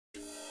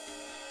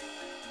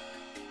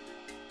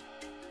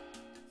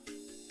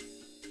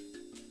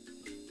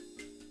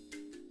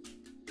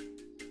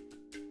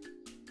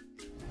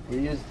We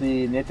use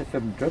the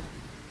Netafim drip.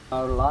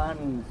 Our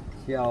line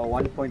here are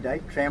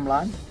 1.8 tram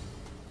line,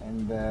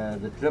 and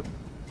the drip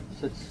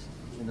sits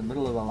in the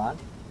middle of the line.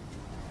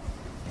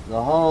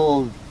 The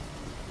whole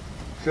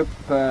drip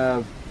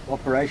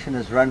operation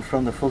is run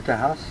from the filter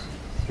house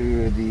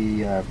through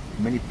the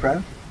Mini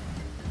Pro.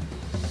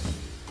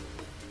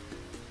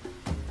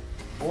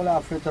 All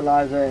our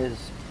fertilizer is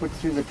put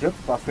through the drip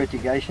by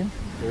fertigation.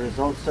 The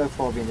results so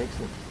far have been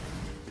excellent.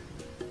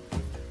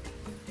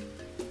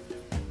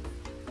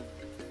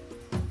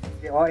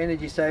 There are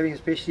energy savings,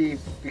 especially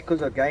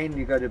because again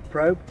you go to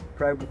probe.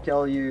 Probe will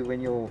tell you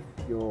when your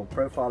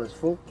profile is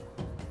full.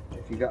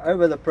 If you go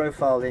over the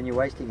profile, then you're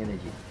wasting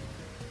energy.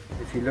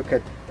 If you look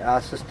at our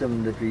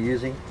system that we're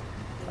using,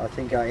 I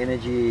think our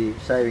energy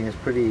saving is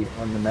pretty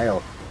on the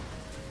nail.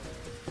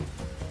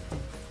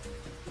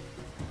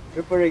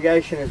 Drip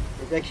irrigation is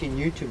actually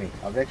new to me.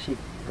 I've actually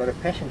got a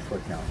passion for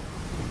it now.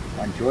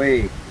 I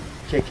enjoy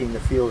checking the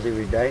fields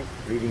every day,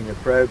 reading the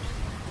probes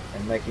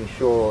and making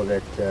sure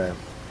that the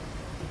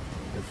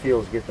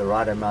fields get the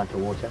right amount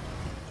of water.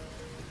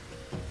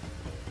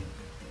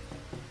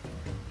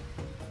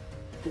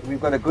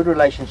 We've got a good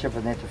relationship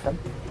with Netafim.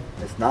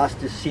 It's nice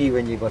to see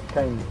when you've got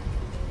cane.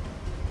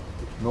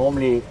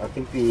 Normally I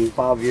think the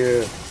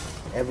 5-year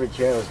average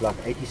here was like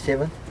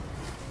 87,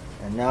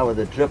 and now with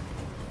the drip,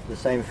 the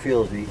same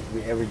fields,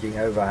 we're averaging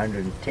over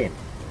 110,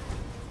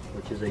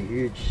 which is a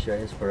huge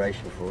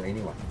inspiration for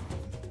anyone.